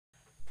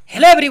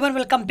Hello everyone,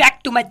 welcome back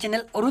to my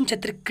channel Arun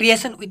Chhetri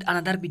creation with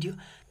another video.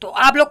 तो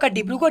आप लोग का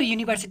डिब्रूगढ़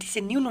यूनिवर्सिटी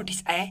से न्यू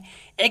नोटिस आया है,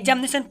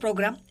 एग्जामिनेशन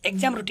प्रोग्राम,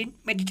 एग्जाम रूटीन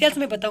मैं डिटेल्स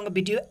में बताऊंगा,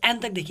 वीडियो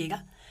एंड तक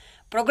देखिएगा।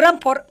 Programme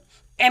for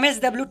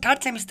MSW third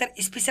semester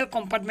special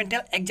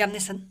compartmental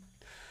examination.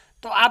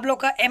 तो आप लोग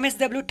का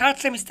MSW थर्ड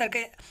सेमेस्टर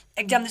के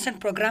एग्जामिनेशन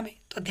प्रोग्राम है,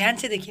 तो ध्यान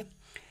से देखिए।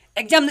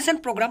 Examination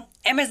programme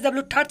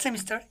MSW third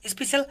semester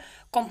special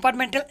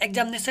compartmental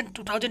examination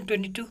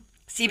 2022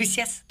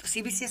 CBCS। तो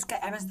CBCS का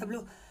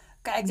MSW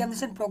का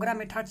एग्जामिनेशन प्रोग्राम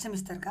है थर्ड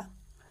सेमेस्टर का।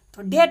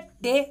 तो date,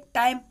 day,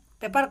 time,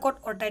 paper code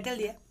और टाइटल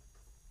दिया।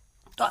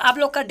 तो आप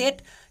लोग का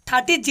डेट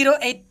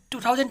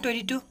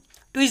 30/08/2022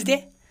 ट्यूसडे,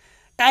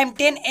 टाइम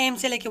 10 AM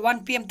से लेके 1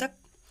 PM तक।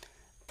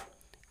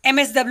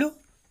 MSW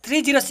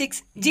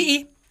 306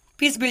 GE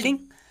peace building.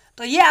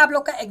 तो ये आप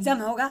लोग का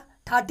एग्जाम होगा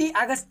 30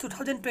 अगस्त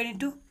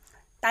 2022,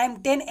 टाइम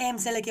 10 AM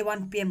से लेके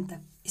 1 PM तक।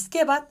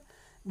 इसके बाद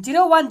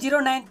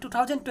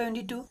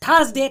 01/09/2022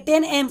 थर्सडे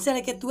 10 AM से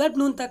लेके 12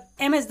 noon तक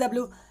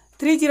MSW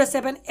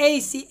 307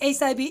 AEC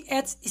HIV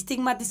AIDS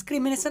stigma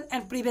discrimination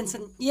and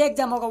prevention. ये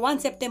एग्जाम होगा 1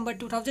 सितंबर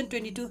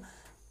 2022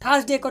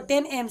 थर्सडे को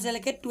 10 AM से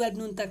लेकर 12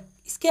 noon तक।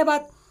 इसके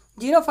बाद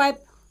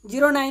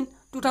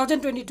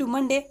 05/09/2022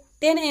 मंडे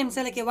 10 AM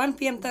से लेकर 1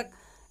 PM तक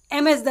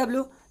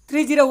MSW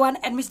 301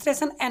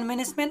 administration and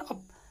management of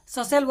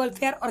social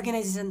welfare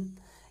organisation.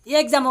 ये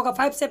एग्जाम होगा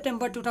 5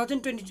 सितंबर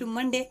 2022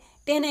 मंडे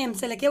 10 AM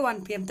से लेकर 1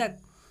 PM तक।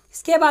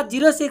 इसके बाद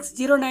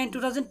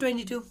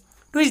 06/09/2022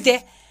 ट्यूसडे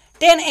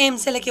 10 AM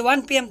से लेकर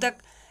 1 PM तक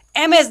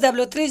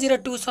MSW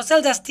 302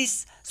 social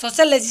justice,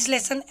 social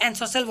legislation and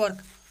social work.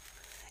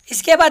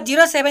 इसके बाद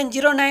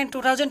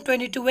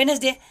 07/09/2022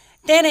 वेडनेसडे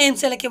 10 AM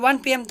से लेकर 1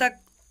 PM तक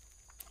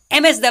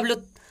MSW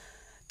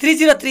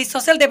 303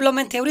 social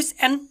development theories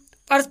and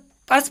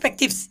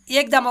perspectives. ये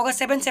एग्जाम होगा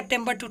 7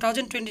 सितंबर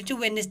 2022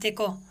 वेडनेसडे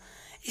को।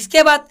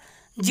 इसके बाद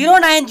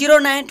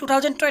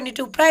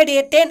 09/09/2022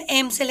 फ्राइडे 10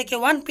 AM से लेकर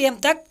 1 PM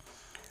तक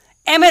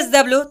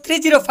MSW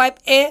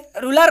 305A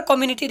rural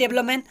community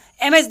development,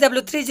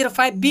 MSW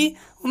 305B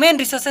women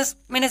resources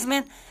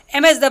management,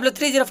 MSW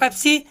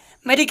 305C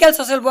medical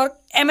social work,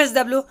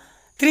 MSW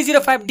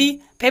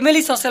 305D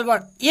family social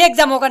work. ये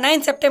exam होगा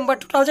 9 सितंबर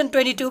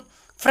 2022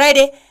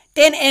 फ्राइडे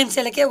 10 AM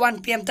से लेकर 1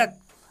 PM तक।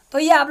 तो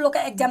ये आप लोग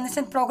का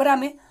एग्जामिनेशन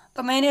प्रोग्राम है,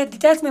 तो मैंने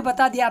डिटेल्स में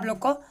बता दिया आप लोग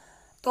को।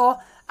 तो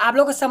आप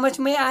लोग को समझ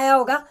में आया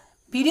होगा।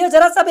 वीडियो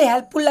ज़रा सा भी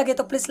हेल्पफुल लगे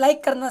तो प्लीज़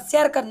लाइक करना,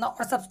 शेयर करना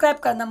और सब्सक्राइब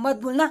करना मत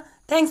भूलना।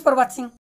 Thanks for watching.